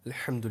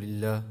الحمد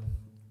لله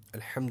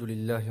الحمد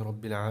لله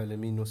رب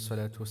العالمين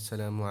والصلاة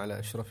والسلام على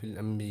أشرف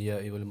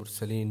الأنبياء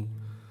والمرسلين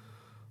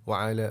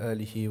وعلى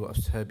آله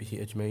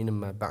وأصحابه أجمعين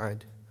أما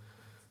بعد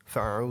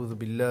فأعوذ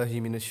بالله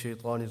من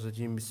الشيطان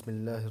الرجيم بسم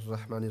الله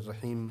الرحمن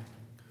الرحيم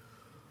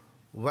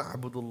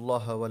واعبدوا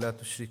الله ولا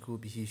تشركوا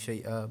به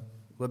شيئا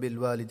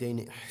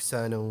وبالوالدين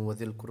إحسانا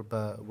وذي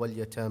القربى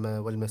واليتامى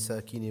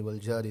والمساكين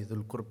والجار ذي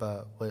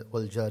القربى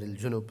والجار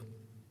الجنب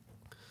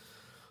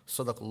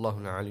صدق الله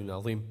العلي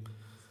العظيم.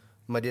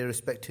 My dear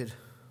respected,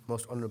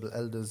 most honorable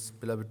elders,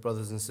 beloved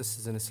brothers and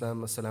sisters in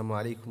Islam, Assalamu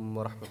alaikum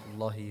wa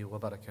rahmatullahi wa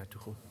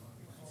barakatuhu.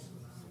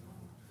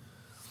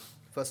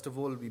 First of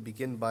all, we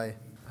begin by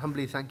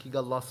humbly thanking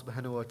Allah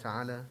subhanahu wa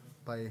ta'ala,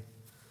 by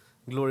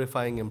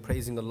glorifying and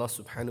praising Allah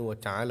subhanahu wa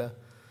ta'ala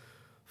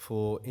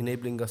for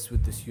enabling us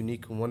with this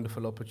unique and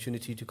wonderful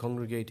opportunity to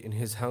congregate in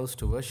His house,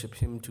 to worship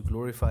Him, to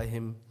glorify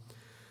Him,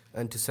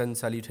 and to send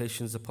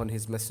salutations upon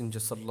His Messenger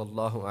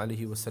sallallahu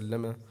alaihi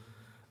wasallam.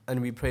 And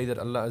we pray that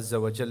Allah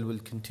Azza wa Jal will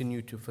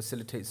continue to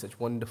facilitate such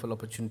wonderful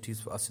opportunities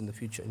for us in the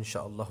future,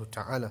 insha'Allah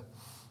ta'ala.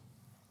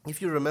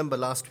 If you remember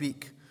last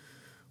week,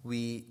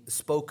 we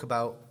spoke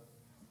about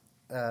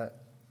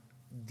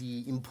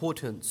the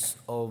importance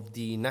of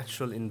the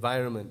natural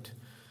environment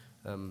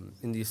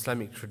in the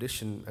Islamic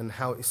tradition and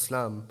how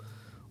Islam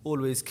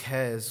always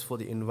cares for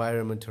the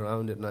environment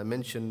around it. And I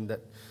mentioned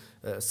that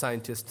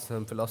scientists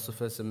and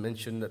philosophers have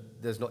mentioned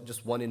that there's not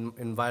just one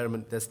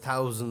environment, there's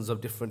thousands of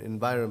different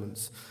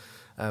environments.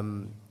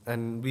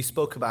 And we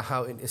spoke about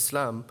how in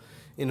Islam,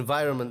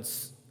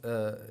 environments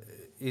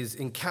is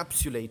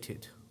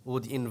encapsulated, or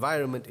the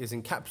environment is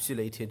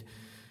encapsulated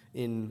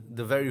in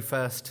the very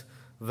first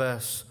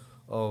verse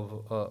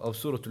of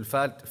Surah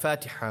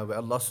Al-Fatiha, where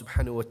Allah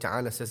subhanahu wa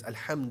ta'ala says,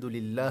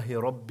 Alhamdulillahi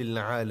Rabbil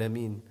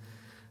Alameen.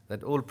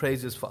 That all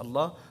praises for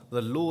Allah,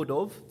 the Lord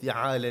of the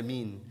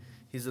Alameen.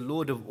 He's the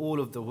Lord of all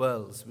of the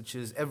worlds, which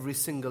is every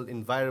single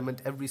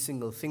environment, every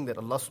single thing that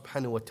Allah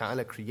subhanahu wa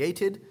ta'ala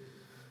created.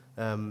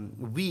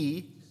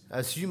 We,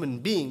 as human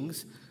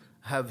beings,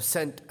 have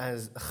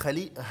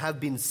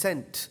been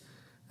sent,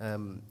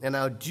 and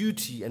our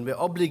duty, and we're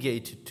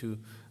obligated to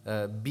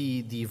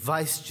be the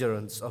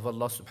vicegerents of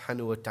Allah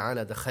subhanahu wa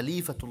ta'ala, the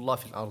Khalifatullah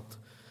fil ard,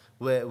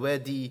 we're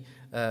the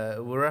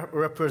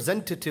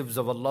representatives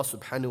of Allah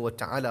subhanahu wa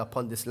ta'ala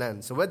upon this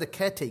land. So we're the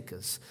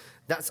caretakers.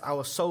 That's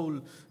our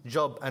sole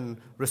job and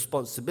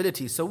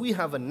responsibility. So we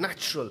have a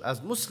natural,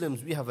 as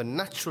Muslims, we have a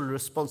natural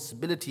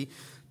responsibility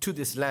to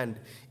this land.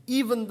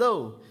 Even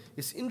though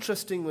it's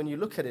interesting when you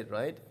look at it,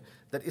 right,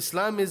 that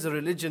Islam is a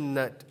religion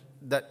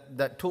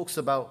that talks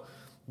about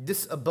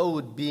this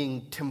abode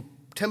being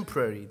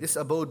temporary, this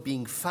abode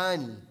being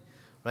fani,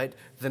 right?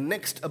 The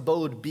next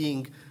abode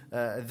being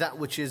that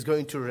which is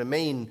going to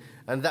remain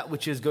and that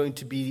which is going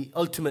to be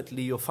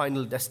ultimately your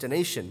final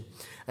destination.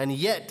 And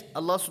yet,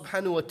 Allah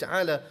subhanahu wa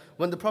ta'ala,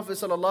 when the Prophet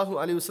sallallahu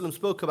alaihi wasallam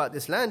spoke about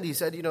this land, he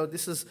said,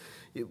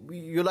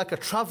 you're like a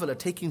traveler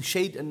taking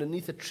shade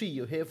underneath a tree.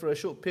 You're here for a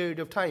short period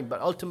of time,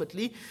 but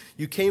ultimately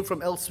you came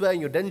from elsewhere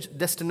and your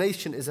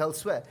destination is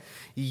elsewhere.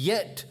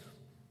 Yet,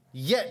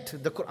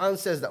 the Quran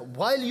says that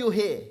while you're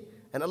here,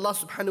 and Allah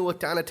subhanahu wa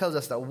ta'ala tells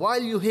us that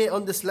while you're here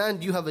on this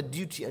land, you have a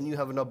duty and you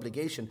have an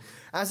obligation.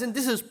 As in,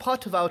 this is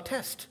part of our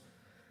test.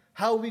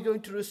 How are we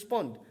going to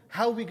respond?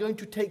 How are we going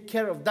to take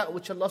care of that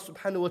which Allah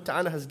subhanahu wa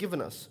ta'ala has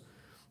given us?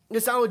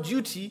 It's our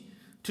duty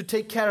to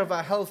take care of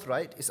our health,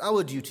 right? It's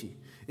our duty.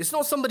 It's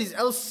not somebody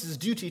else's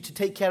duty to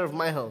take care of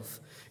my health.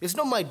 It's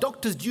not my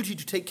doctor's duty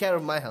to take care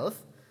of my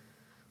health.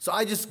 So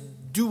I just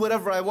do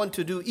whatever I want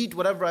to do, eat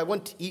whatever I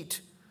want to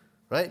eat,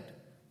 right?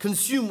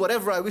 Consume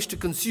whatever I wish to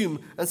consume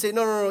and say,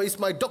 no, it's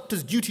my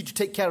doctor's duty to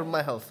take care of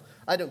my health.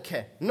 I don't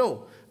care.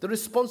 No, the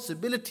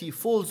responsibility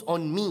falls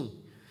on me.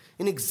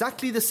 In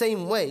exactly the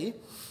same way,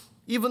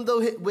 even though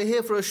we're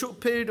here for a short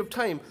period of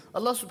time,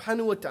 Allah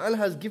subhanahu wa ta'ala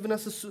has given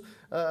us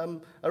a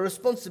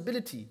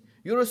responsibility.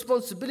 Your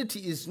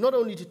responsibility is not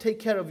only to take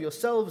care of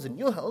yourselves and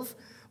your health,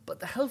 but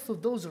the health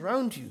of those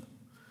around you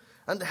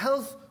and the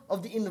health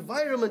of the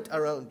environment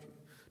around you,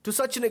 to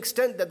such an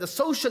extent that the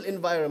social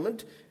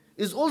environment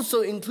is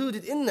also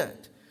included in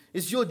that.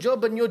 It's your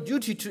job and your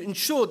duty to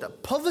ensure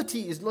that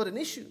poverty is not an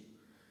issue.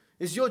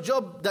 It's your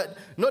job that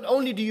not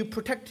only do you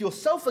protect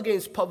yourself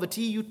against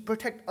poverty, you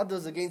protect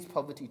others against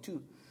poverty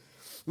too.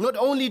 Not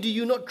only do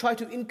you not try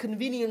to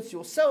inconvenience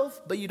yourself,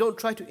 but you don't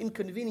try to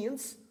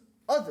inconvenience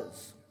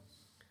others.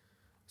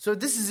 So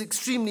this is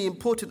extremely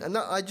important, and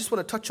I just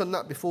want to touch on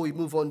that before we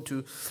move on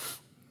to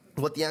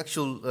what the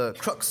actual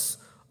crux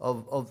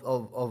of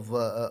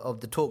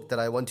the talk that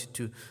I wanted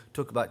to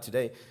talk about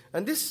today.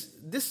 And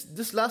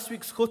this last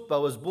week's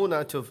khutbah was born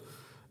out of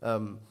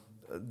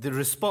the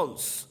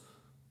response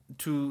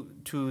to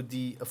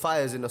the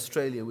fires in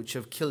Australia, which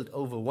have killed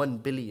over 1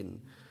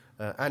 billion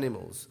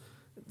animals.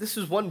 This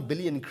is 1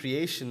 billion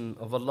creation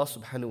of Allah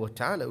subhanahu wa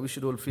ta'ala. We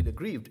should all feel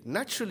aggrieved.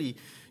 Naturally,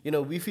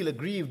 we feel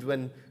aggrieved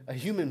when a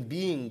human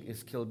being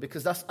is killed,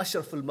 because that's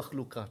ashraful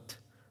makhluqat.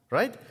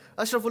 Right?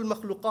 Ashraful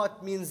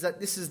makhluqat means that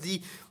this is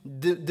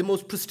the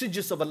most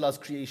prestigious of Allah's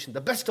creation,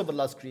 the best of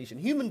Allah's creation.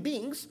 Human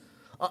beings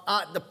are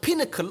at the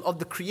pinnacle of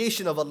the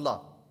creation of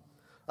Allah.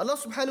 Allah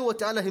subhanahu wa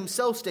ta'ala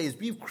himself states,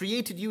 we've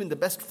created you in the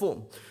best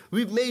form.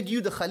 We've made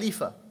you the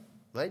Khalifa,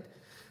 right?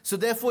 So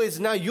therefore it's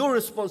now your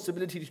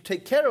responsibility to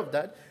take care of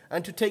that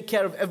and to take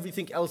care of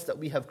everything else that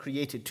we have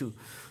created too.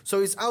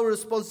 So it's our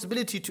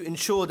responsibility to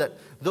ensure that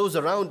those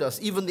around us,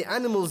 even the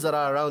animals that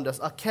are around us,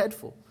 are cared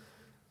for.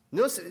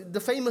 You know,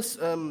 the famous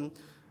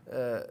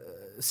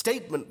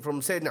statement from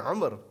Sayyidina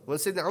Umar, when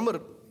Sayyidina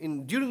Umar,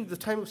 during the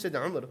time of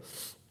Sayyidina Umar,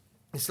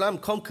 Islam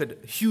conquered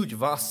huge,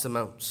 vast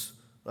amounts,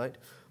 right?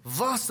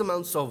 Vast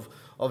amounts of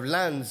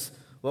lands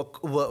were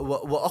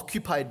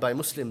occupied by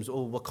Muslims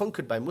or were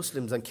conquered by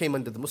Muslims and came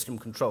under the Muslim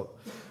control.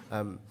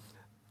 And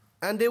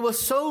there were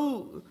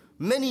so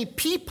many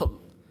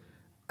people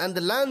and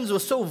the lands were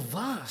so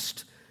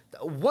vast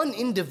that one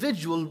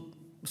individual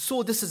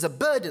saw this as a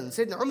burden.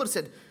 Sayyidina Umar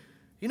said,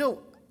 you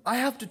know, I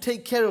have to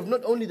take care of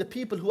not only the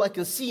people who I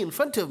can see in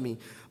front of me,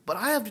 but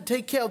I have to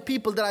take care of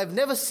people that I've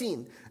never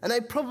seen and I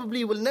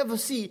probably will never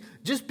see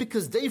just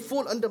because they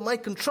fall under my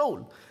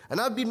control. And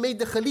I've been made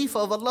the Khalifa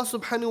of Allah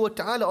subhanahu wa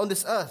ta'ala on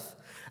this earth.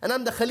 And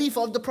I'm the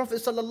Khalifa of the Prophet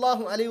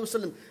sallallahu alayhi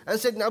wasallam and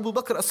Sayyidina Abu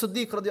Bakr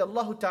as-Siddiq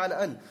radiallahu ta'ala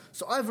an.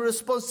 So I have a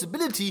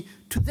responsibility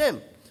to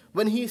them.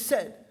 When he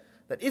said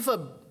that if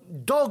a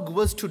dog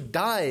was to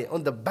die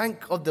on the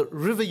bank of the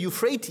river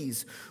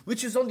Euphrates,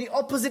 which is on the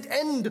opposite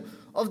end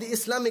of the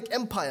Islamic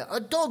empire,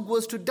 a dog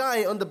was to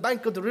die on the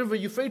bank of the river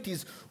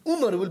Euphrates,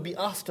 Umar will be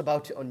asked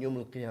about it on Yawm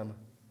al-Qiyamah.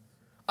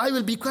 I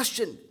will be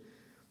questioned.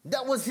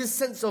 That was his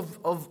sense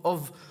of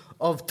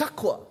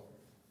taqwa,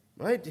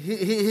 right?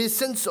 His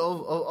sense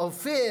of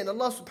fear in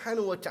Allah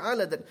subhanahu wa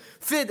ta'ala, that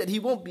fear that he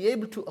won't be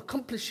able to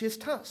accomplish his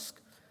task.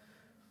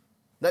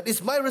 That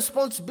it's my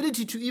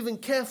responsibility to even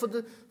care for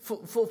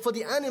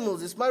the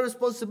animals. It's my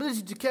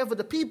responsibility to care for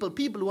the people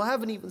who I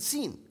haven't even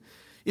seen.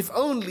 If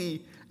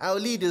only our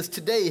leaders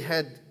today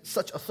had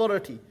such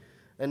authority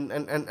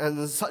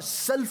and such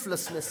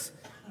selflessness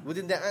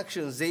within their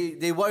actions.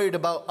 They worried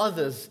about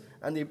others.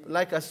 And they,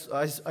 like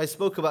I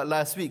spoke about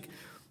last week,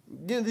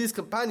 you know, these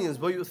companions,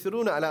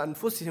 وَيُؤْثِرُونَ عَلَىٰ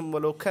أَنفُسِهِمْ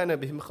وَلَوْ كَانَ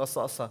بِهِمْ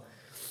خَصَاصَةٌ,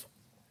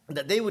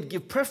 that they would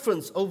give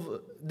preference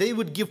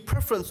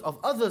of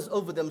others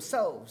over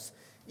themselves,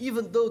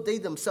 even though they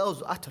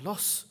themselves were at a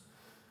loss.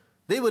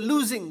 They were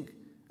losing,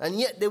 and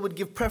yet they would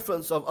give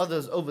preference of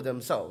others over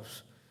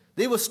themselves.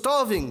 They were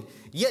starving,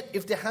 yet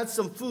if they had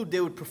some food, they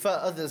would prefer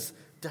others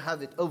to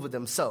have it over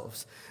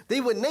themselves.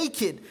 They were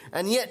naked,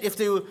 and yet if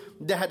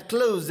they had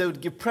clothes, they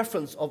would give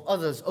preference of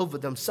others over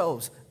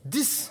themselves.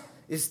 This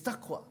is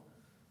taqwa,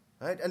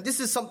 right? And this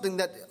is something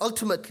that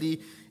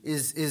ultimately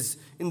is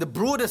in the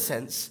broader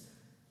sense.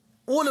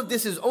 All of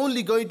this is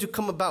only going to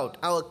come about,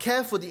 our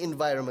care for the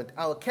environment,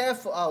 our care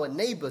for our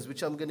neighbors,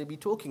 which I'm going to be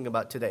talking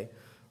about today,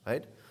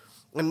 right?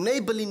 And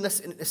neighborliness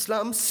in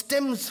Islam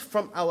stems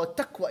from our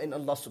taqwa in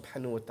Allah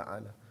subhanahu wa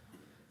ta'ala.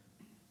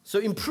 So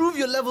improve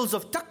your levels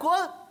of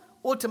taqwa,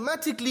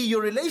 automatically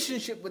your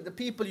relationship with the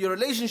people, your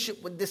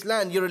relationship with this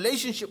land, your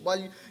relationships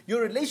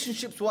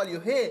while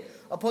you're here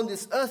upon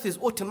this earth is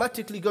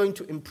automatically going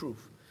to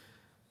improve.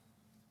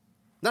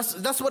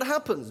 That's what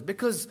happens,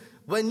 because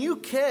when you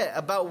care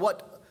about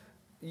what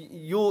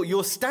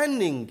you're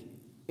standing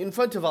in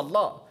front of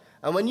Allah,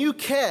 and when you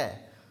care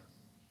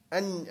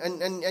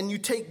and you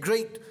take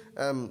great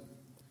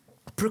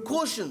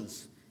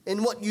precautions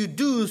in what you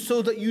do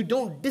so that you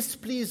don't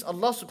displease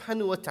Allah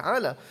subhanahu wa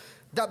ta'ala,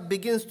 that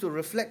begins to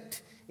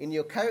reflect in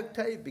your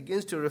character, it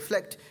begins to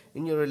reflect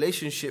in your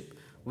relationship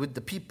with the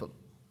people.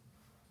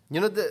 You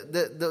know,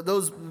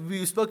 those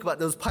we spoke about,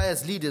 those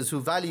pious leaders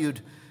who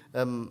valued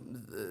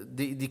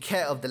the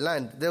care of the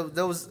land.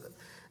 There was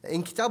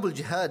in Kitab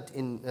al-Jihad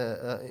in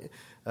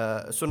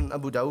Sunan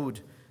Abu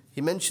Dawood,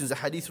 he mentions a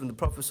hadith from the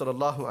Prophet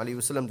sallallahu alaihi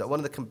wasallam that one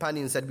of the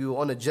companions said, we were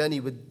on a journey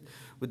with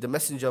the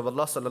Messenger of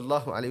Allah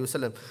sallallahu alaihi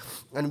wasallam,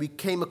 and we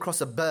came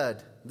across a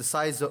bird the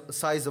size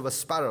of a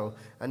sparrow,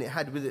 and it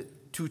had with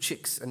it 2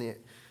 chicks, and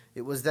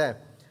it was there,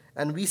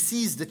 and we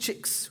seized the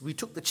chicks. We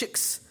took the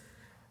chicks,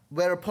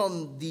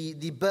 whereupon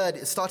the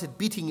bird started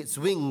beating its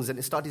wings and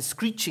it started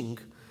screeching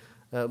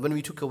when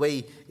we took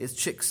away its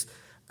chicks.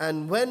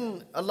 And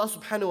when Allah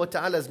subhanahu wa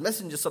ta'ala's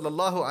Messenger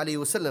sallallahu alayhi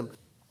wasallam,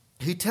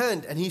 he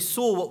turned and he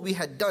saw what we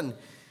had done,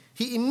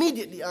 he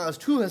immediately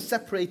asked, who has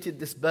separated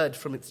this bird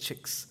from its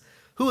chicks?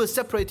 Who has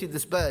separated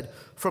this bird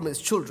from its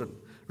children?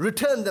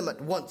 Return them at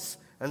once.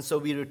 And so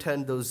we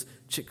returned those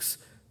chicks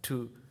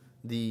to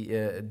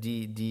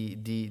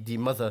the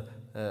mother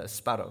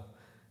sparrow.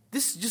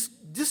 This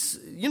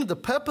you know, the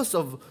purpose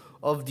of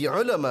the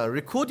ulama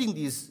recording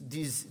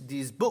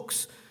these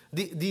books,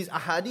 these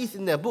ahadith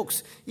in their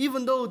books,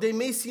 even though they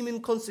may seem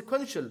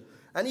inconsequential,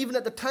 and even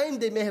at the time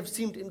they may have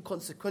seemed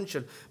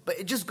inconsequential, but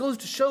it just goes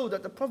to show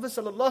that the Prophet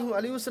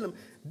ﷺ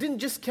didn't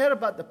just care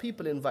about the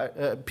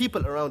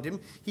people around him,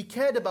 he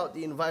cared about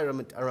the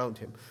environment around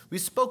him. We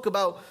spoke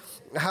about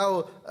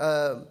how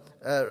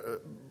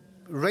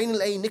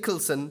Raynal A.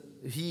 Nicholson,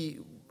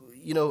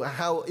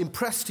 how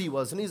impressed he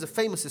was, and he's a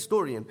famous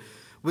historian,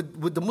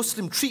 with the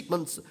Muslim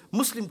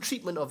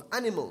treatment of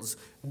animals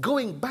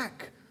going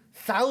back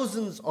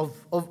thousands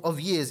of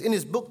years. In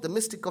his book, The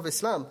Mystic of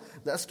Islam,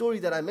 that story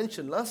that I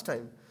mentioned last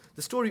time,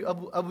 the story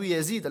of Abu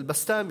Yazid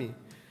al-Bastami.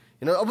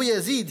 You know, Abu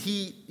Yazid,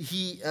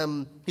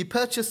 he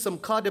purchased some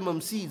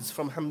cardamom seeds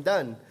from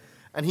Hamdan,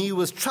 and he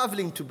was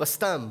traveling to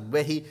Bustam,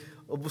 where he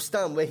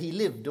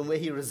lived and where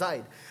he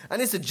resided.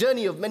 And it's a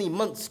journey of many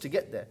months to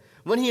get there.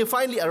 When he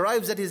finally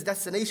arrives at his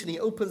destination, he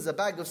opens a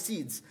bag of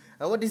seeds.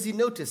 And what does he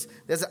notice?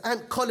 There's an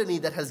ant colony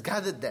that has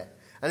gathered there.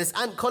 And this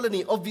ant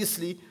colony,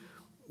 obviously,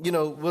 you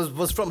know,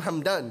 was from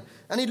Hamdan.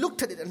 And he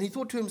looked at it and he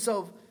thought to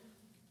himself,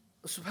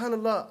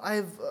 Subhanallah,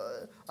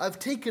 I've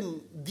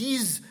taken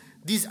these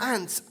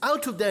ants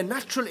out of their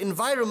natural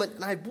environment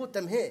and I brought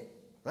them here,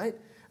 right?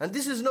 And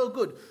this is no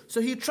good.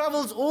 So he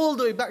travels all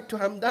the way back to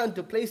Hamdan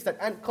to place that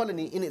ant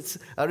colony in its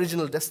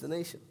original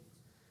destination.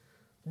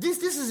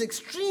 This is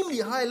extremely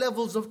high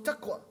levels of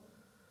taqwa,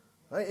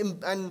 right?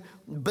 And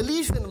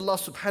belief in Allah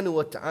subhanahu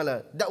wa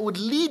ta'ala that would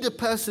lead a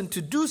person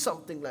to do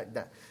something like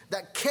that.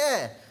 That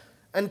care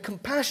and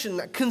compassion,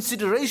 that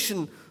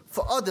consideration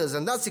for others.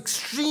 And that's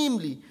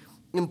extremely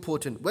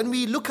important. When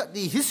we look at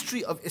the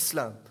history of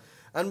Islam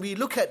and we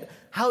look at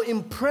how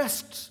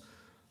impressed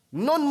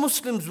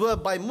non-Muslims were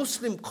by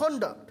Muslim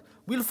conduct,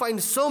 we'll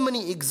find so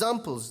many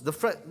examples.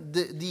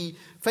 The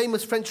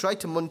famous French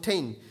writer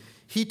Montaigne,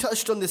 he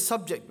touched on this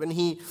subject when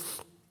he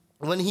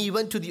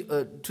went to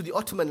the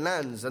Ottoman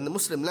lands and the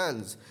Muslim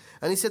lands,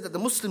 and he said that the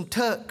Muslim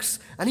Turks,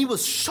 and he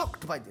was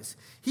shocked by this.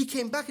 He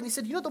came back and he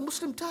said, you know, the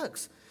Muslim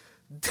Turks,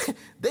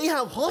 they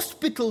have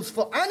hospitals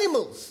for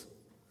animals.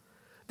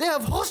 They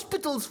have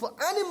hospitals for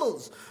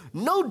animals.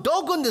 No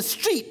dog on the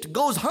street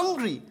goes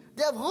hungry.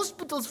 They have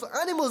hospitals for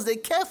animals. They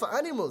care for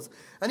animals.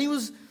 And he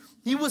was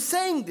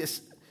saying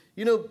this,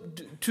 you know,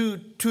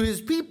 to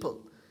his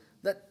people,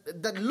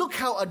 that look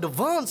how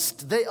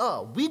advanced they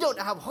are. We don't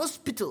have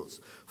hospitals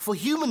for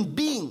human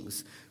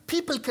beings.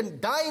 People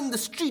can die in the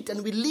street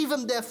and we leave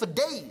them there for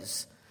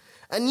days.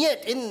 And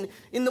yet in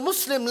the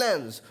Muslim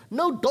lands,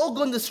 no dog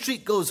on the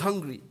street goes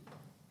hungry.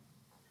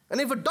 And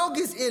if a dog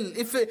is ill,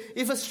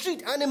 if a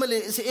street animal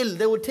is ill,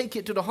 they will take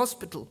it to the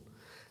hospital.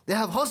 They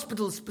have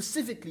hospitals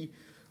specifically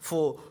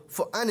for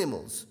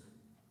animals.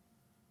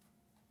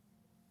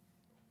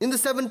 In the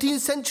 17th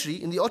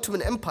century, in the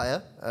Ottoman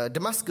Empire,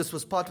 Damascus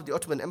was part of the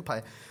Ottoman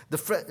Empire, the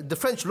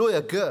French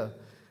lawyer Goethe,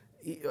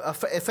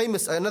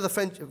 another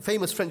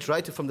famous French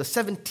writer from the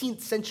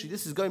 17th century,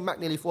 this is going back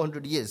nearly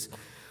 400 years,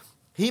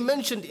 he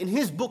mentioned in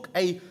his book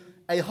a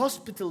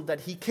hospital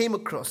that he came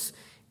across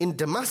in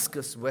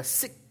Damascus where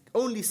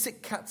only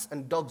sick cats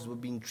and dogs were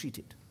being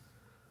treated.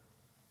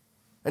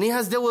 And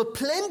there were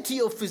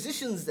plenty of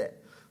physicians there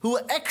who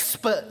were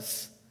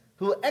experts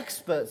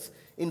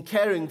in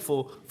caring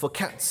for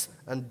cats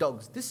and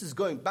dogs. This is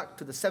going back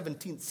to the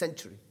 17th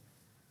century.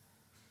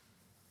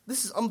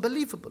 This is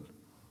unbelievable.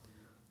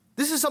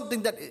 This is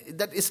something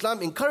that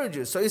Islam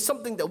encourages. So it's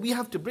something that we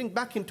have to bring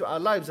back into our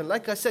lives. And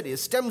like I said, it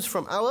stems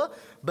from our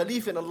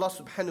belief in Allah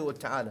subhanahu wa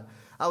ta'ala.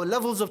 Our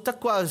levels of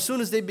taqwa, as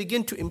soon as they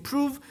begin to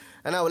improve,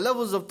 and our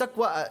levels of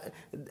taqwa,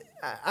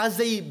 as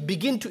they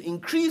begin to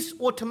increase,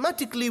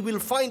 automatically we'll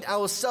find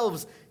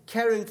ourselves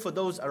caring for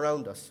those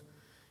around us.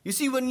 You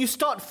see, when you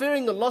start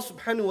fearing Allah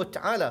subhanahu wa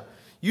ta'ala,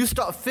 you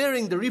start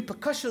fearing the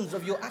repercussions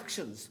of your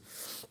actions.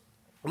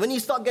 When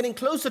you start getting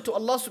closer to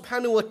Allah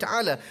subhanahu wa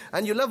ta'ala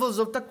and your levels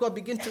of taqwa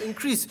begin to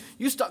increase,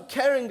 you start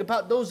caring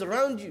about those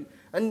around you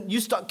and you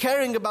start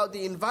caring about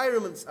the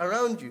environments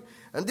around you.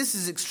 And this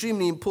is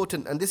extremely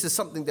important, and this is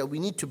something that we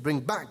need to bring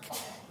back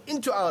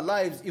into our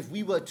lives if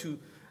we were to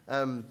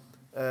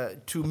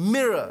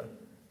mirror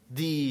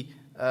the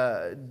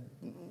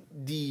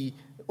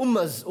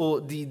ummahs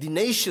or the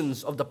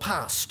nations of the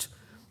past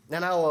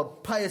and our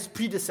pious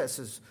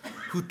predecessors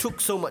who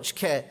took so much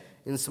care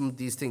in some of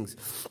these things.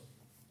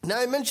 Now,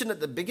 I mentioned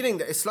at the beginning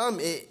that Islam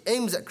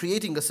aims at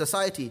creating a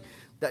society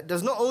that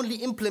does not only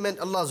implement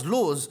Allah's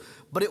laws,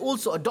 but it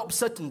also adopts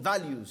certain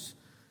values.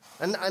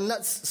 And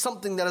that's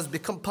something that has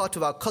become part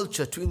of our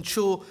culture to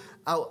ensure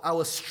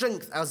our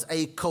strength as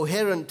a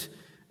coherent,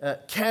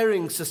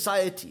 caring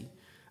society.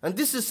 And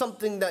this is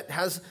something that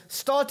has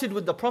started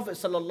with the Prophet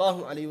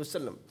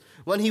ﷺ.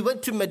 When he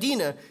went to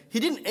Medina,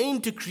 he didn't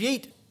aim to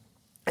create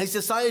a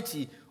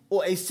society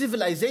or a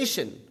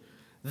civilization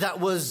that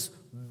was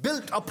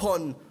built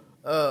upon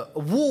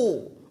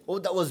war, or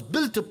that was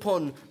built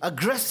upon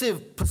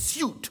aggressive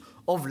pursuit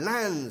of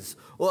lands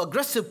or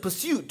aggressive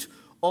pursuit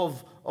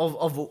of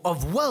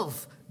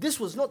wealth. This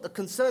was not the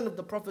concern of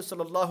the Prophet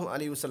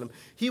ﷺ.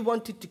 He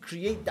wanted to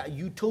create that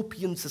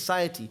utopian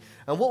society.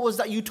 And what was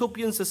that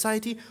utopian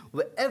society?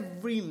 Where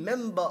every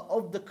member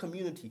of the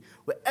community,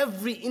 where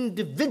every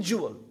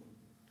individual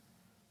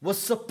was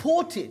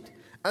supported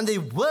and they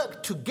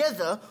worked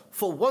together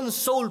for one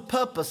sole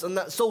purpose, and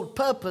that sole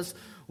purpose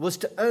was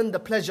to earn the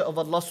pleasure of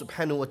Allah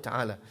subhanahu wa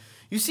ta'ala.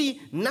 You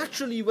see,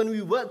 naturally when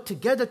we work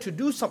together to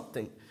do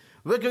something,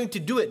 we're going to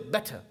do it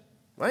better,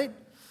 right?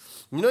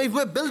 You know, if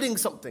we're building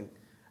something,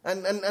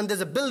 and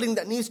there's a building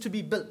that needs to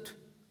be built,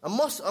 a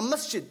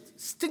masjid,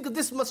 think of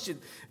this masjid.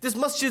 This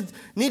masjid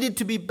needed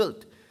to be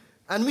built.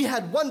 And we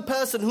had one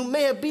person who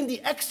may have been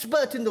the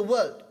expert in the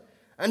world.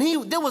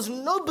 And there was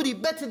nobody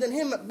better than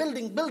him at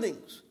building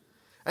buildings.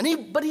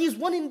 But he's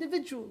one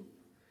individual.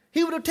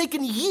 He would have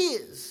taken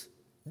years,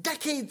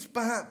 decades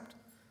perhaps,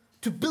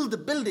 to build a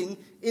building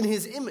in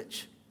his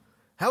image.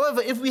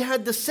 However, if we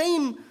had the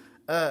same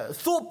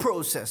thought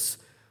process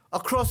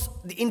across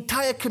the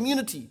entire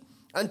community,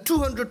 and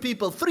 200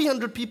 people,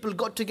 300 people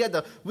got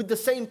together with the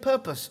same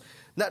purpose,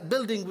 that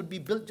building would be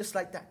built just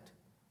like that,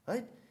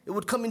 right? It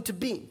would come into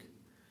being.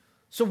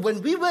 So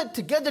when we work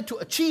together to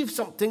achieve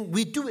something,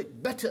 we do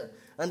it better.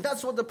 And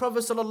that's what the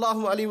Prophet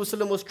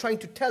ﷺ was trying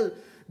to tell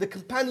the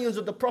companions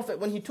of the Prophet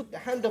when he took the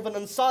hand of an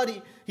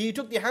Ansari, he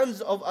took the hands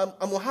of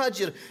a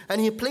Muhajir,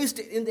 and he placed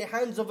it in the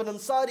hands of an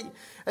Ansari.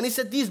 And he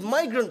said, these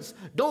migrants,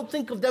 don't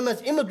think of them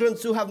as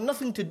immigrants who have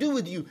nothing to do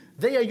with you.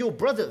 They are your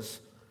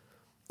brothers.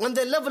 And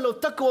their level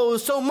of taqwa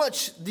was so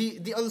much,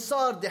 the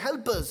Ansar, the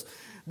helpers,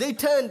 they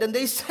turned and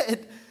they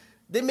said,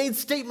 they made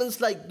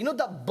statements like,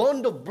 that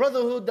bond of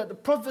brotherhood that the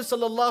Prophet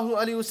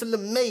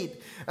ﷺ made,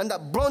 and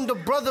that bond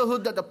of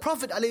brotherhood that the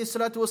Prophet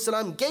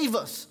ﷺ gave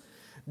us,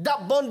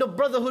 that bond of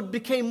brotherhood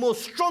became more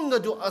stronger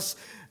to us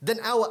than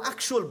our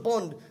actual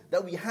bond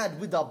that we had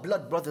with our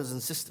blood brothers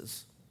and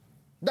sisters.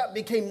 That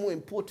became more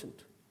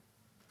important.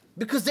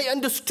 Because they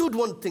understood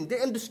one thing. They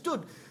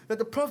understood that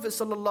the Prophet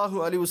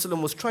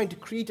ﷺ was trying to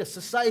create a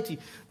society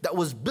that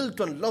was built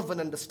on love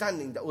and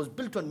understanding, that was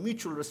built on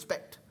mutual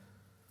respect.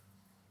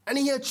 And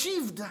he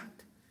achieved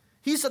that.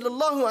 He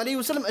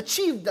ﷺ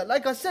achieved that.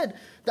 Like I said,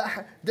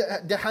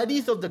 the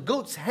hadith of the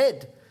goat's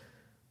head,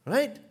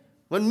 right?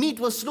 When meat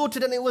was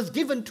slaughtered and it was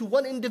given to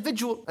one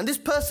individual, and this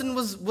person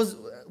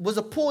was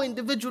a poor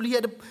individual.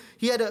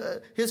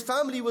 His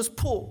family was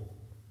poor.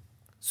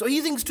 So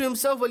he thinks to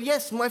himself, well,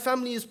 yes, my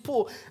family is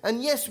poor,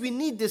 and yes, we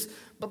need this,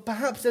 but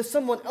perhaps there's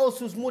someone else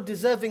who's more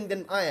deserving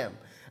than I am.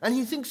 And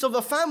he thinks of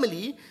a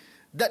family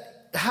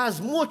that has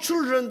more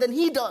children than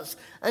he does,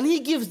 and he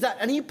gives that,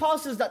 and he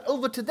passes that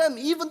over to them,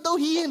 even though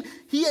he and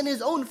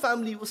his own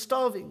family were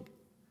starving.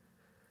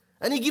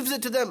 And he gives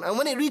it to them, and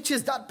when it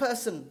reaches that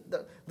person,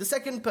 the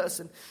second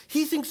person,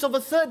 he thinks of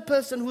a third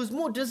person who is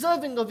more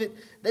deserving of it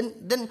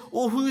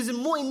or who is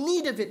more in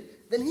need of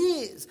it than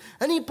he is.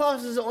 And he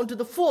passes it on to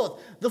the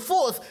fourth. The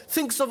fourth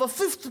thinks of a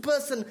fifth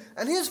person,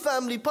 and his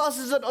family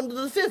passes it on to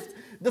the fifth.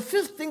 The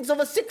fifth thinks of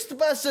a sixth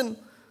person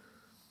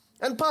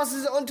and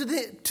passes it on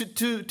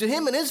to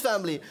him and his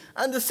family.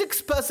 And the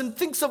sixth person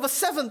thinks of a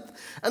seventh,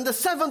 and the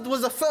seventh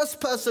was the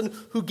first person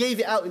who gave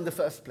it out in the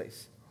first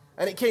place.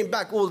 And it came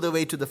back all the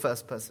way to the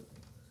first person.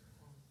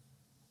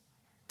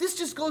 This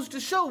just goes to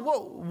show,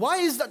 why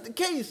is that the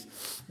case?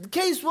 The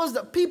case was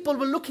that people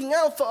were looking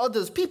out for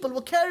others. People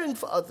were caring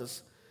for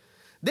others.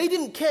 They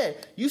didn't care.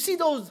 You see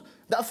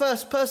that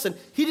first person,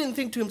 he didn't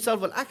think to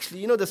himself, well,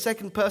 actually, the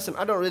second person,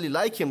 I don't really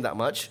like him that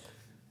much.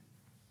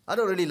 I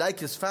don't really like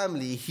his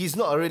family. He's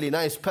not a really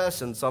nice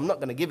person, so I'm not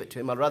going to give it to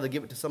him. I'd rather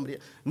give it to somebody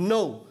else.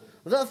 No.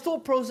 That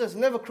thought process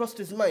never crossed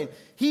his mind.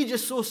 He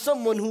just saw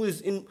someone who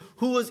was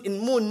in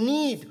more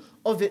need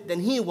of it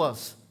than he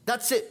was.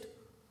 That's it.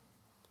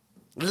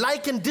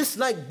 Like and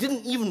dislike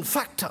didn't even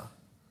factor.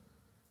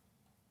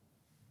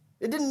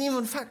 It didn't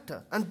even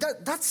factor. And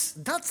that's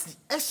the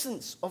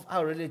essence of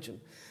our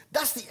religion.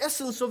 That's the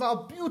essence of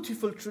our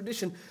beautiful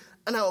tradition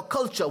and our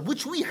culture,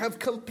 which we have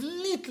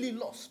completely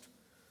lost.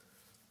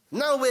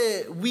 Now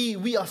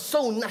we are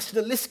so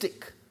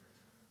nationalistic.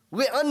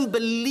 We're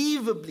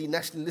unbelievably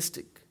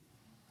nationalistic.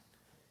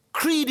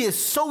 Creed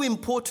is so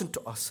important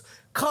to us.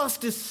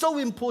 Caste is so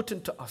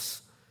important to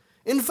us.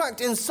 In fact,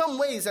 in some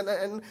ways,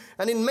 and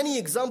in many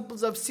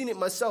examples, I've seen it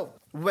myself,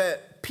 where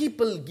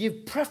people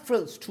give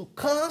preference to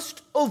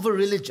caste over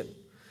religion.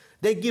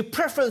 They give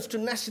preference to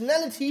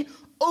nationality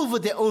over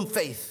their own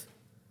faith.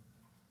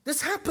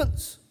 This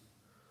happens.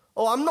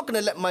 Oh, I'm not going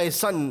to let my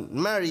son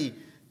marry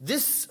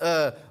this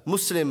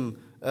Muslim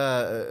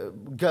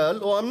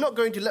girl, or I'm not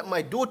going to let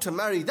my daughter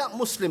marry that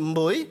Muslim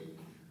boy.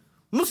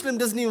 Muslim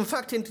doesn't even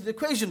factor into the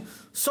equation.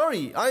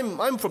 Sorry,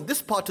 I'm from this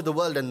part of the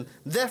world and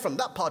they're from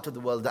that part of the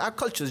world. Our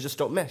cultures just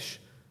don't mesh.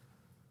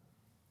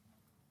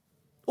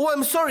 Oh,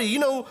 I'm sorry,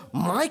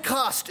 my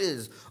caste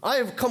is. I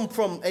have come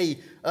from a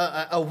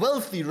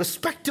wealthy,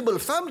 respectable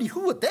family.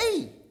 Who are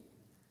they?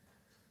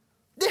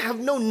 They have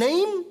no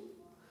name.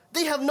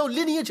 They have no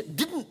lineage.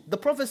 Didn't the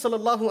Prophet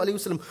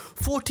ﷺ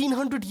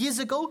 1400 years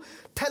ago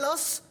tell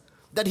us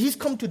that he's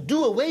come to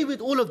do away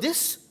with all of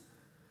this?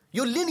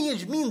 Your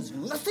lineage means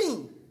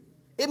nothing.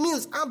 It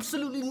means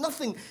absolutely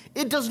nothing.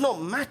 It does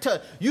not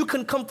matter. You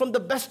can come from the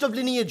best of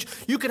lineage.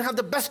 You can have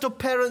the best of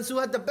parents who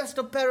had the best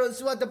of parents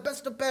who had the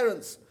best of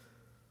parents.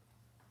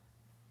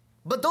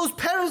 But those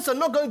parents are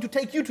not going to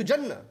take you to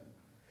Jannah.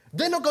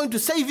 They're not going to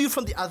save you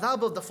from the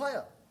adhab of the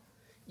fire.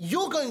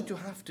 You're going to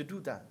have to do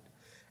that.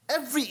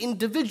 Every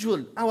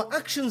individual, our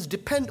actions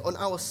depend on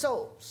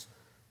ourselves,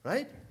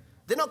 right?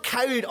 They're not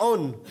carried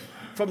on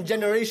from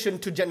generation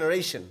to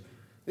generation.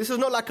 This is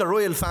not like a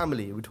royal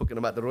family. We're talking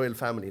about the royal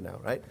family now,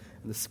 right?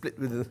 And the split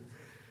with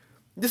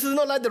This is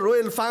not like the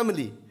royal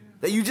family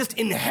that you just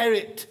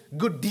inherit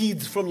good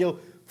deeds from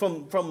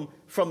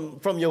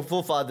from your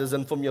forefathers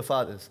and from your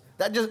fathers.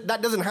 That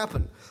doesn't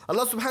happen.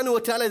 Allah subhanahu wa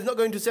ta'ala is not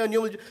going to say on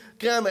Yawm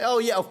al-Qiyamah, oh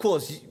yeah, of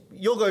course,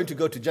 you're going to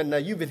go to Jannah.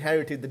 You've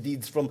inherited the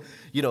deeds from,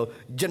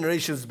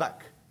 generations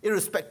back,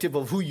 irrespective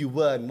of who you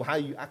were and how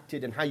you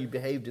acted and how you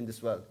behaved in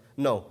this world.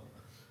 No.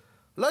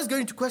 Allah is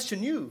going to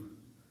question you,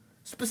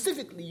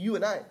 specifically you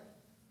and I,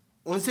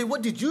 and say,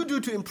 what did you do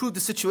to improve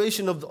the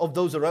situation of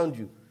those around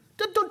you?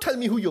 Don't tell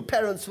me who your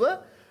parents were.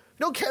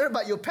 We don't care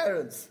about your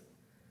parents.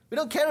 We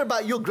don't care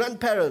about your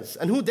grandparents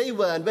and who they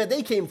were and where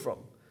they came from.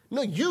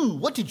 No, you,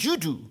 what did you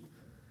do?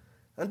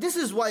 And this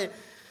is why,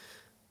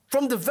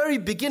 from the very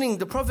beginning,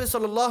 the Prophet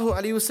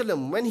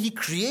ﷺ, when he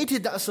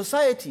created that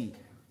society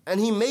and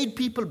he made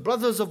people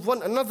brothers of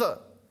one another,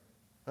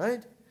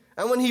 right?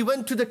 And when he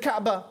went to the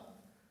Kaaba,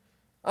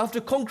 after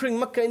conquering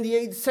Mecca in the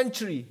 8th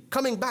century,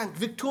 coming back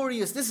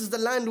victorious, this is the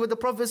land where the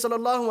Prophet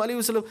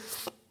ﷺ,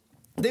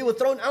 they were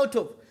thrown out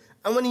of.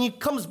 And when he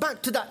comes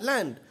back to that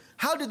land,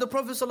 how did the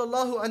Prophet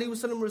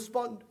ﷺ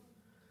respond?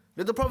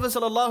 Did the Prophet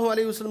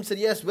ﷺ say,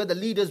 yes, we're the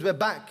leaders, we're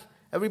back.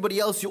 Everybody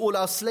else, you all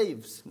are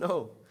slaves?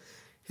 No.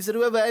 He said,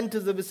 whoever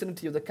enters the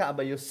vicinity of the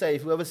Kaaba, you're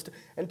safe. Whoever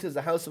enters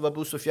the house of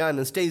Abu Sufyan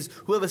and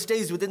whoever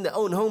stays within their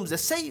own homes, they're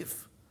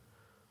safe.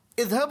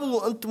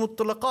 اذهبوا أنتم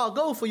الطلقاء.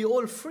 Go, for you're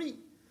all free.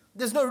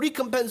 There's no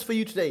recompense for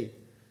you today.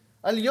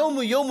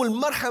 Al-yawmu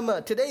yawmul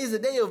marhama. Today is the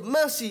day of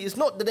mercy. It's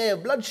not the day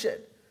of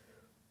bloodshed.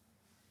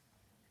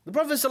 The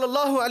Prophet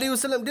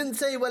ﷺ didn't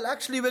say, well,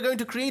 actually, we're going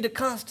to create a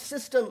caste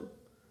system.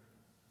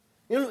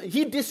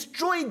 He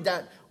destroyed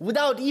that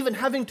without even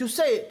having to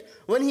say it.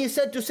 When he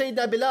said to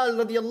Sayyidina Bilal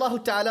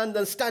radiyallahu ta'ala, and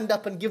then stand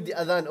up and give the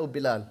adhan, O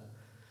Bilal.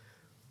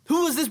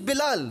 Who was this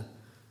Bilal?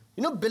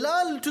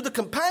 Bilal to the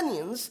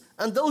companions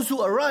and those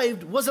who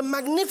arrived was a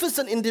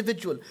magnificent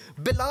individual.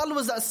 Bilal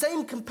was that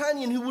same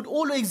companion who would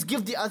always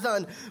give the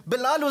adhan.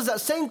 Bilal was that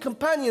same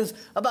companions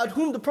about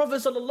whom the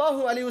Prophet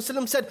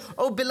ﷺ said,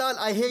 oh Bilal,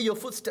 I hear your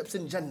footsteps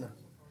in Jannah.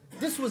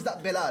 This was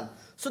that Bilal.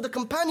 So the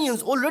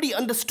companions already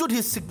understood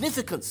his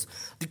significance.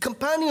 The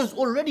companions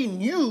already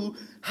knew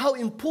how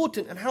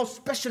important and how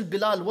special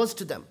Bilal was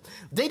to them.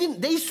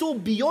 They saw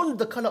beyond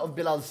the color of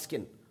Bilal's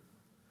skin.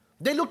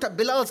 They looked at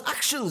Bilal's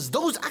actions,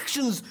 those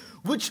actions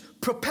which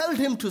propelled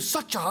him to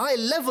such a high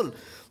level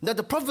that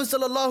the Prophet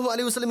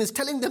ﷺ is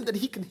telling them that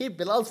he can hear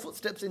Bilal's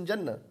footsteps in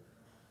Jannah.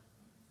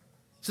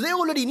 So they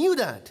already knew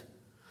that.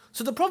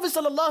 So the Prophet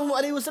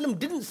ﷺ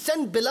didn't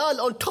send Bilal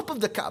on top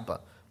of the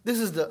Kaaba. This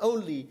is the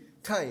only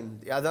time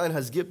the adhan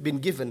has been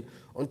given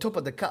on top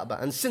of the Kaaba,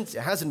 and since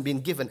it hasn't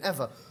been given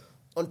ever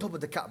on top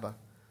of the Kaaba.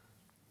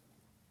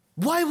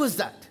 Why was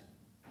that?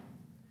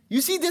 You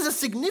see, there's a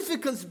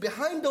significance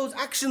behind those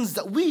actions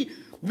that we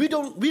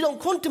don't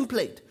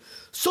contemplate,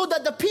 so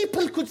that the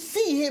people could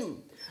see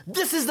him.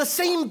 This is the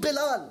same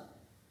Bilal.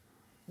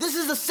 This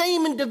is the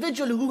same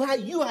individual who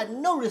you had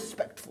no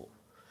respect for.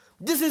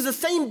 This is the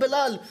same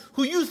Bilal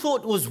who you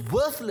thought was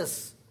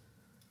worthless.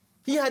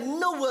 He had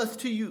no worth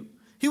to you.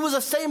 He was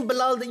the same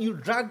Bilal that you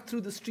dragged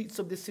through the streets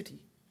of this city.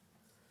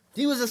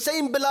 He was the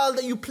same Bilal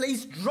that you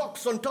placed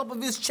rocks on top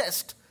of his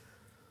chest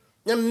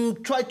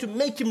and tried to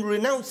make him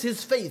renounce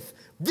his faith.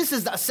 This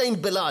is that same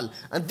Bilal,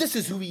 and this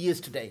is who he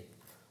is today.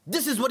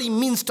 This is what he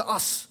means to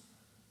us.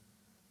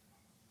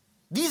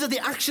 These are the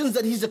actions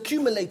that he's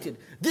accumulated.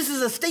 This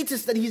is a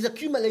status that he's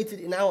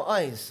accumulated in our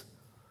eyes.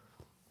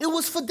 It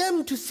was for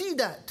them to see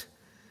that.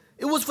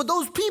 It was for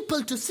those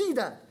people to see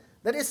that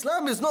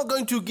Islam is not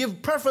going to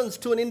give preference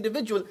to an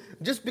individual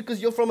just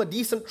because you're from a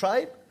decent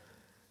tribe,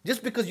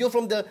 just because you're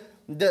from the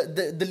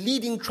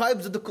leading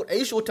tribes of the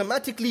Quraysh.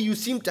 Automatically you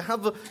seem to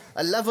have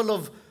a level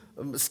of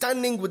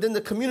standing within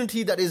the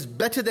community that is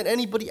better than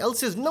anybody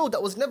else's. No,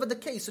 that was never the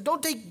case. So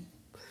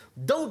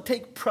don't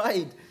take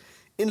pride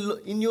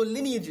in your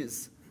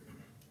lineages.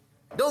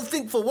 Don't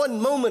think for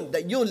one moment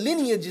that your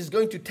lineage is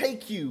going to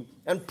take you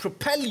and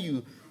propel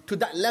you to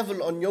that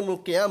level on Yawm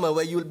al-Qiyamah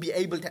where you will be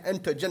able to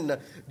enter Jannah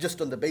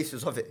just on the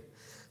basis of it.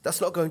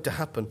 That's not going to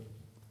happen.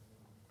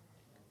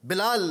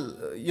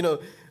 Bilal,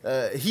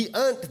 he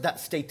earned that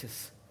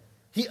status.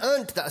 He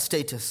earned that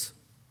status.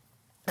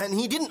 And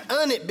he didn't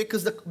earn it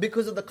because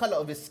of the color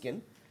of his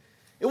skin.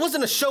 It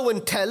wasn't a show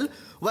and tell.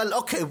 Well,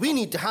 okay, we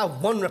need to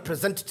have one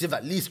representative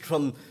at least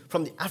from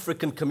the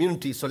African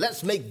community, so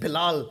let's make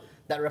Bilal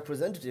that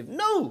representative.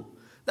 No,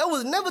 that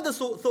was never the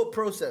thought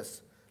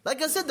process.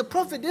 Like I said, the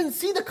Prophet didn't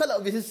see the color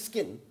of his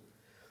skin.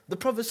 The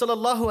Prophet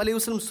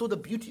ﷺ saw the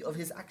beauty of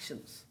his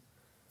actions.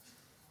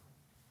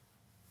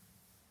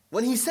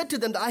 When he said to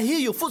them, I hear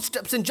your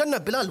footsteps in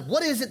Jannah, Bilal,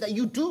 what is it that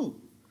you do?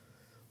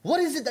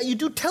 What is it that you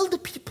do? Tell the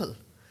people.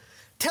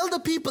 Tell the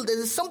people there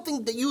is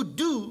something that you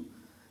do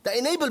that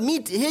enable me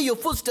to hear your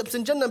footsteps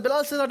in Jannah.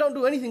 Bilal says, I don't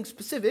do anything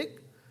specific,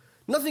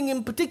 nothing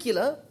in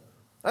particular.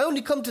 I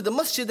only come to the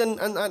masjid and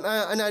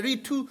I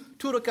read two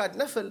rakat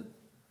nafil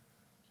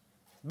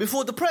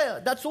before the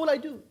prayer. That's all I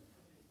do.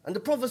 And the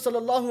Prophet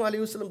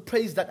ﷺ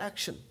praised that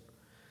action.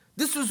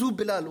 This was who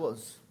Bilal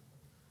was.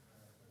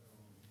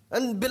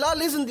 And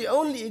Bilal isn't the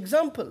only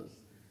example.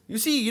 You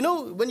see,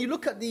 when you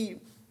look at the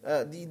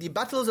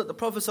battles that the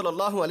Prophet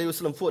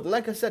ﷺ fought, and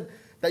like I said,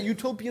 that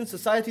utopian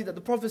society that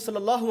the Prophet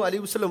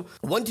ﷺ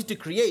wanted to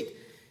create,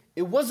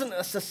 it wasn't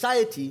a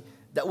society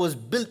that was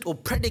built or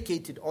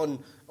predicated on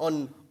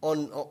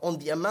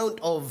the amount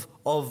of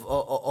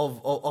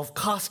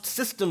caste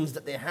systems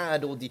that they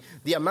had, or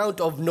the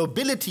amount of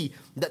nobility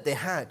that they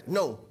had.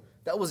 No,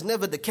 that was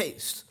never the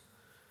case.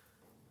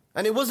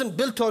 And it wasn't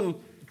built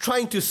on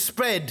trying to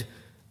spread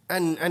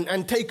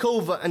and take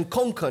over and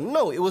conquer.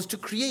 No, it was to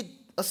create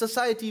a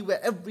society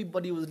where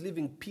everybody was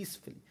living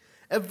peacefully.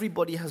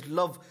 Everybody has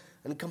love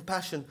and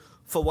compassion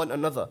for one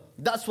another.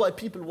 That's why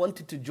people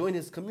wanted to join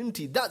his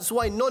community. That's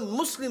why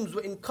non-Muslims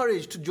were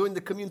encouraged to join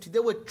the community.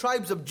 There were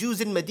tribes of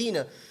Jews in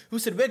Medina who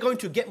said, we're going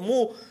to get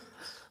more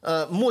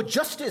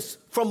justice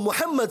from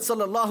Muhammad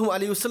sallallahu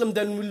alaihi wasallam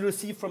than we'll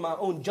receive from our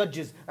own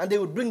judges. And they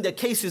would bring their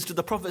cases to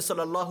the Prophet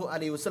sallallahu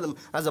alaihi wasallam,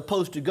 as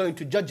opposed to going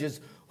to judges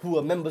who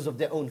were members of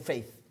their own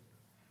faith.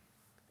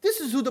 This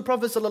is who the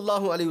Prophet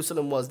sallallahu alaihi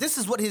wasallam was. This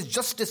is what his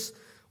justice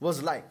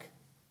was like.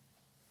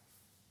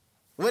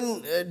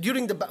 When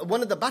during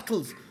one of the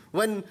battles,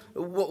 when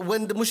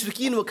the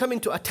mushrikeen were coming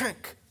to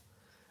attack,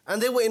 and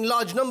they were in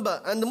large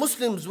number, and the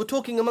Muslims were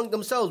talking among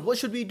themselves, what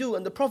should we do?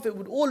 And the Prophet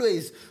would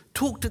always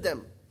talk to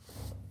them,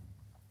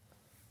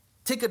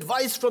 take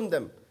advice from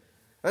them.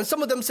 And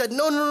some of them said,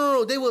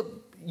 no, they were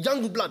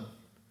young blood,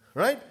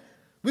 right?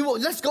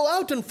 Let's go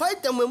out and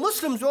fight them. We're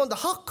Muslims, we're on the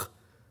haqq.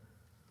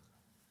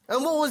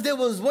 And there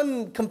was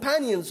one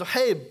companion,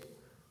 Suhaib,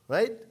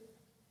 right?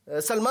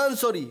 Salman,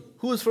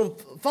 who was from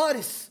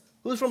Faris,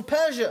 who was from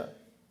Persia,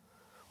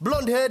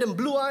 blonde-haired and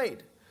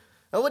blue-eyed.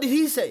 And what did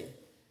he say?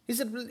 He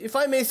said, if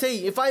I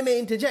may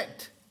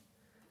interject,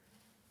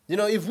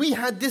 if we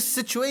had this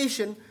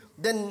situation,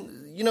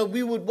 then,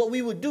 what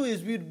we would do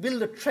is we would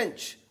build a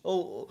trench,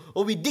 or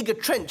we dig a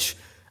trench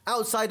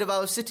outside of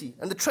our city.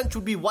 And the trench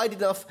would be wide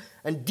enough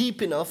and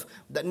deep enough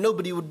that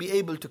nobody would be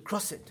able to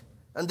cross it.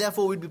 And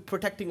therefore we'd be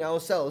protecting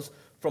ourselves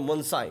from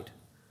one side.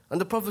 And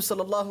the Prophet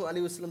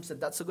ﷺ said,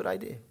 that's a good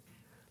idea.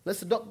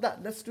 Let's adopt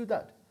that. Let's do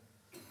that.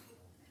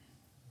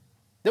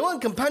 There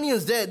weren't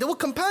companions there. There were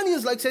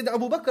companions like Sayyidina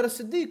Abu Bakr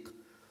as-Siddiq,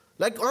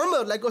 like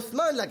Umar, like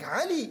Uthman, like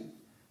Ali.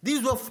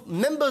 These were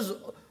members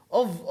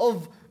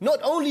of not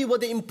only were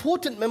they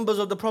important members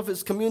of the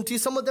Prophet's community,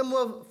 some of them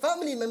were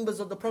family members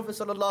of the Prophet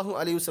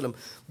ﷺ.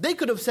 They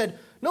could have said,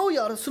 no,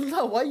 Ya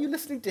Rasulullah, why are you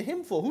listening to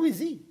him for? Who is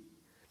he?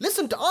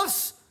 Listen to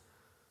us.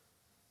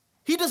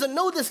 He doesn't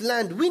know this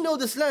land. We know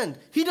this land.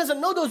 He doesn't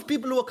know those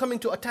people who are coming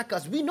to attack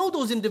us. We know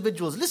those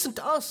individuals. Listen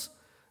to us.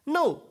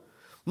 No.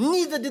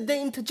 Neither did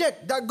they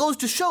interject. That goes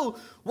to show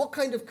what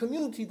kind of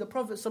community the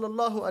Prophet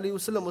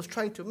ﷺ was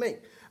trying to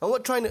make, and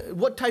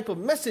what type of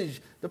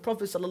message the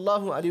Prophet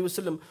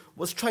ﷺ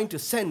was trying to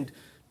send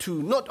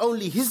to not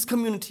only his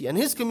community, and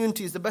his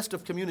community is the best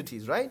of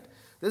communities, right?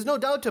 There's no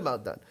doubt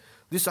about that.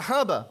 The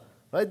Sahaba,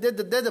 right? They're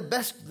the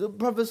best. The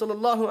Prophet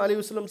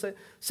ﷺ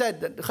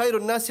said that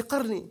khairun nasi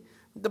qarni.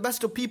 The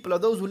best of people are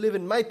those who live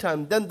in my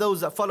time, then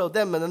those that follow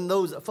them, and then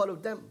those that follow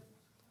them.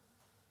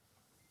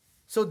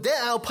 So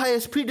they're our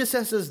pious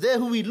predecessors. They're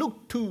who we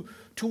look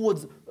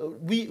towards.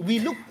 We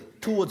look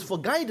towards for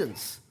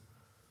guidance.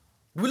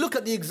 We look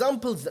at the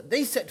examples that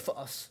they set for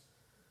us,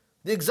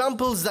 the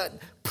examples that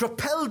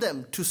propel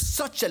them to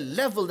such a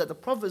level that the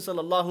Prophet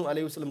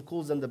ﷺ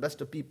calls them the best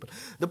of people.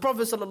 The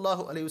Prophet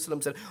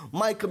ﷺ said,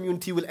 my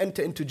community will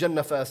enter into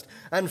Jannah first,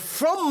 and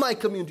from my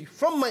community,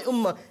 from my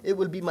ummah, it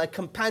will be my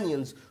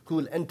companions who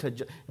will enter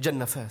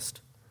Jannah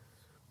first.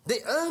 They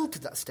earned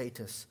that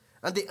status,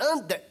 and they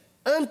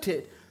earned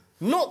it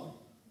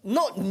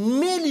not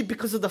merely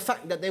because of the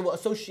fact that they were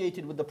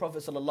associated with the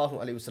Prophet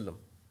ﷺ.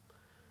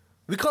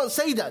 We can't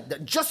say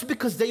that just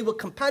because they were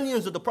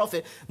companions of the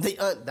Prophet, they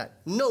earned that.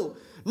 No,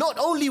 not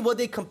only were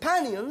they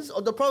companions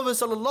of the Prophet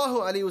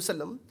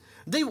ﷺ,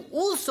 they were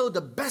also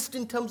the best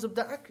in terms of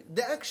their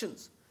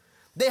actions.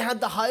 They had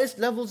the highest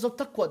levels of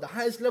taqwa, the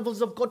highest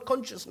levels of God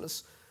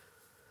consciousness.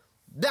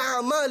 Their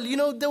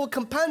amal, there were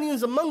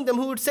companions among them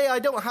who would say, I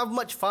don't have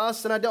much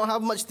fast, and I don't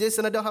have much this,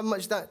 and I don't have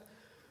much that.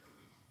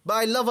 But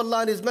I love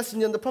Allah and His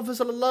Messenger, and the Prophet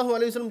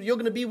ﷺ, you're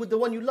going to be with the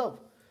one you love.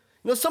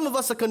 Some of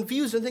us are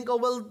confused and think,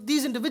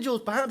 these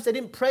individuals, perhaps they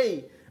didn't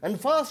pray and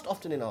fast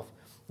often enough.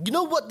 You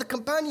know what the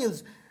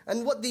companions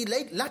and what the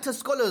latter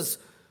scholars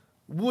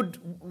would,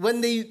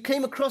 when they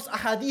came across a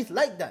hadith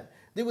like that,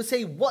 they would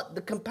say what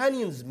the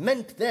companions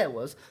meant there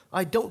was,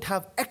 I don't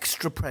have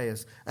extra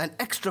prayers and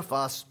extra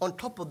fasts on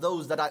top of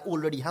those that I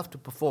already have to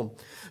perform.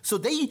 So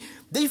they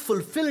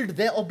fulfilled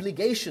their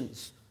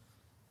obligations.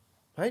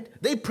 Right?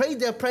 They prayed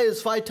their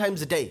prayers 5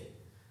 times a day.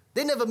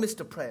 They never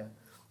missed a prayer.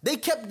 They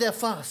kept their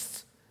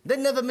fasts. They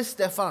never missed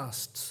their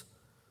fasts.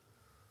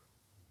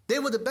 They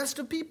were the best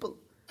of people.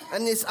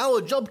 And it's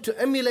our job to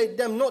emulate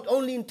them, not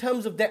only in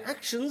terms of their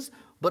actions,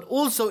 but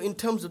also in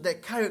terms of their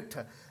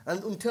character,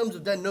 and in terms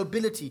of their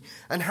nobility,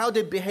 and how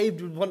they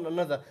behaved with one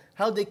another,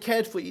 how they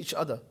cared for each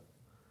other.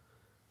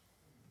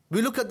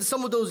 We look at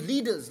some of those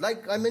leaders,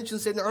 like I mentioned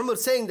Sayyidina Umar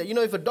saying that,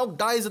 if a dog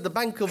dies at the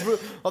bank of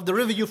the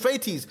river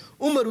Euphrates,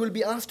 Umar will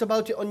be asked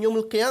about it on Yawm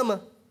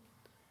al-Qiyamah.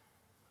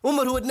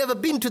 Umar, who had never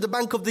been to the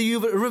bank of the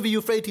river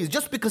Euphrates,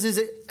 just because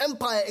his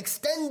empire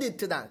extended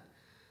to that.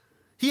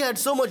 He had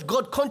so much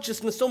God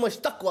consciousness, so much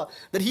taqwa,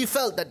 that he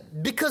felt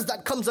that because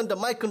that comes under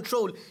my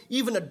control,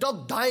 even a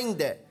dog dying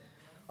there,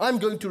 I'm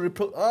going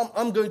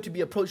to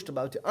be approached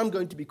about it. I'm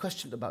going to be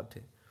questioned about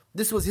it.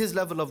 This was his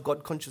level of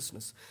God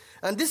consciousness.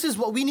 And this is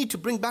what we need to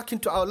bring back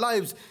into our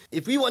lives.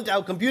 If we want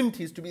our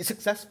communities to be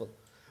successful,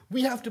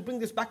 we have to bring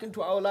this back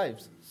into our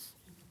lives.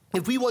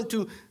 If we want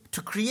to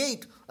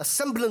create a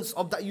semblance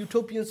of that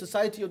utopian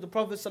society of the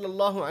Prophet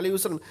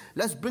ﷺ,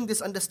 let's bring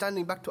this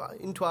understanding back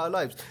into our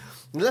lives.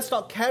 Let's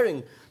start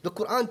caring. The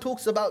Quran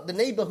talks about the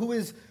neighbor who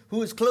is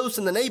close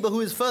and the neighbor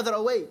who is further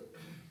away.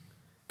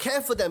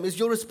 Care for them is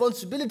your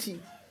responsibility.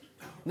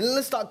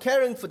 Let's start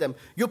caring for them.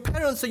 Your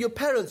parents are your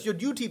parents. You're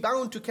duty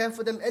bound to care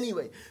for them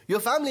anyway. Your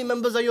family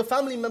members are your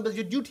family members.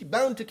 You're duty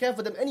bound to care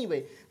for them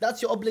anyway.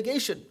 That's your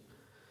obligation.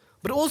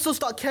 But also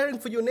start caring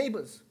for your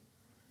neighbors.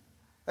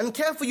 And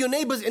care for your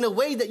neighbors in a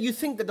way that you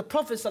think that the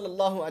Prophet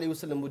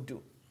ﷺ would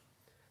do.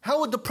 How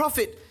would the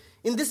Prophet,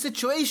 in this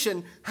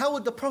situation, how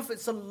would the Prophet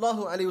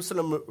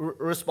ﷺ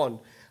respond?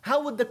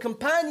 How would the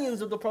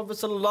companions of the Prophet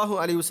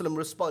ﷺ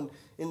respond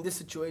in this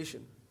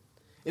situation?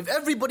 If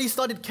everybody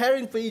started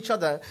caring for each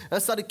other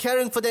and started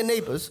caring for their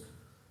neighbors,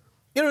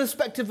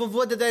 irrespective of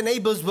whether their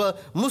neighbors were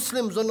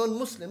Muslims or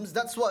non-Muslims,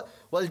 that's what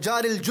Jar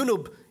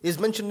al-Junub is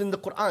mentioned in the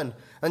Quran.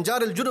 And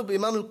Jar al-Junub,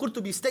 Imam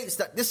al-Qurtubi states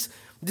that this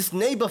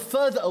neighbor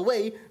further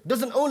away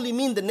doesn't only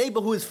mean the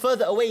neighbor who is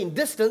further away in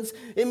distance,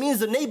 it means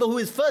the neighbor who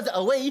is further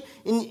away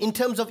in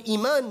terms of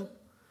Iman.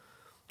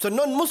 So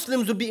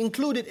non-Muslims would be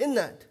included in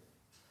that.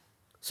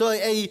 So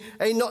a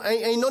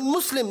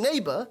non-Muslim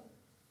neighbor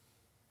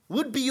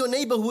would be your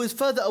neighbor who is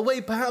further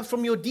away perhaps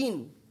from your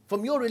deen,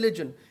 from your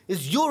religion.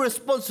 It's your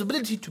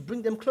responsibility to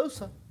bring them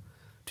closer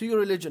to your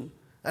religion.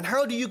 And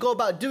how do you go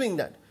about doing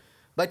that?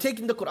 By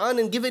taking the Quran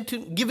and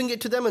giving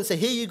it to them and say,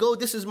 here you go,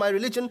 this is my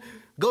religion,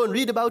 go and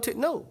read about it?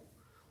 No.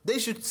 They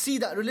should see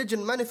that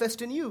religion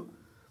manifest in you.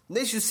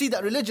 They should see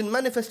that religion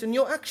manifest in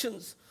your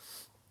actions.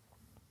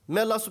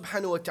 May Allah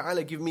subhanahu wa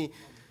ta'ala give me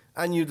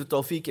and you the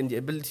tawfiq and the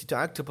ability to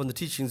act upon the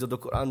teachings of the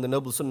Quran, the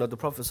noble sunnah of the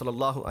Prophet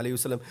sallallahu alaihi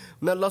wasallam.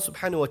 May Allah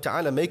subhanahu wa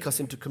ta'ala make us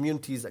into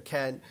communities that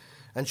can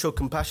and show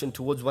compassion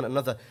towards one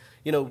another.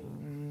 You know,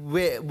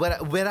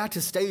 we're at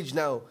a stage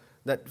now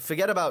that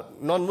forget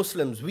about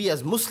non-Muslims. We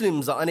as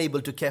Muslims are unable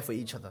to care for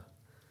each other.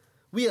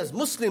 We as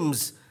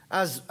Muslims,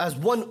 as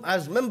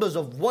members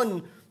of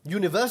one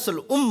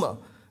universal ummah,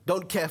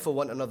 don't care for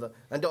one another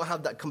and don't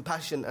have that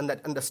compassion and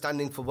that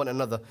understanding for one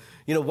another.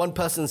 You know, one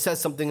person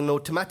says something and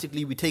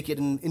automatically we take it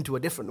into a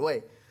different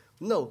way.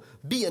 No,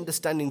 be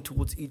understanding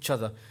towards each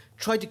other.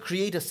 Try to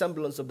create a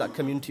semblance of that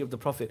community of the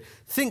Prophet.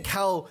 Think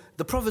how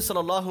the Prophet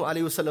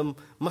ﷺ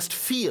must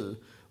feel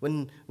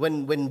when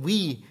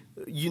we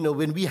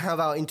have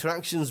our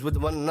interactions with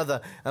one another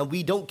and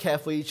we don't care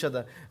for each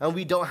other and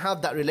we don't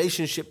have that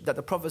relationship that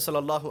the Prophet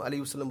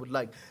ﷺ would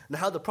like. And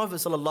how the Prophet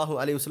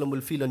ﷺ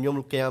will feel on Yawm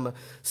al-Qiyamah,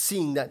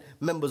 seeing that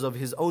members of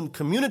his own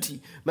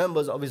community,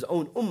 members of his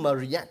own ummah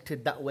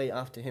reacted that way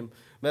after him.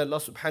 May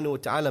Allah subhanahu wa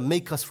ta'ala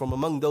make us from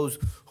among those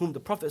whom the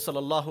Prophet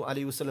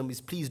ﷺ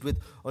is pleased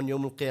with on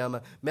Yawm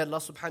al-Qiyamah. May Allah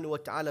subhanahu wa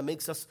ta'ala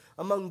makes us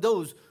among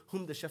those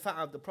whom the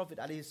shafa'ah of the Prophet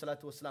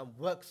ﷺ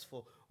works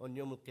for on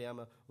Yawm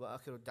al-Qiyamah. Wa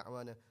akhiru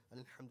da'wana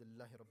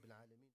alhamdulillahi rabbil alameen.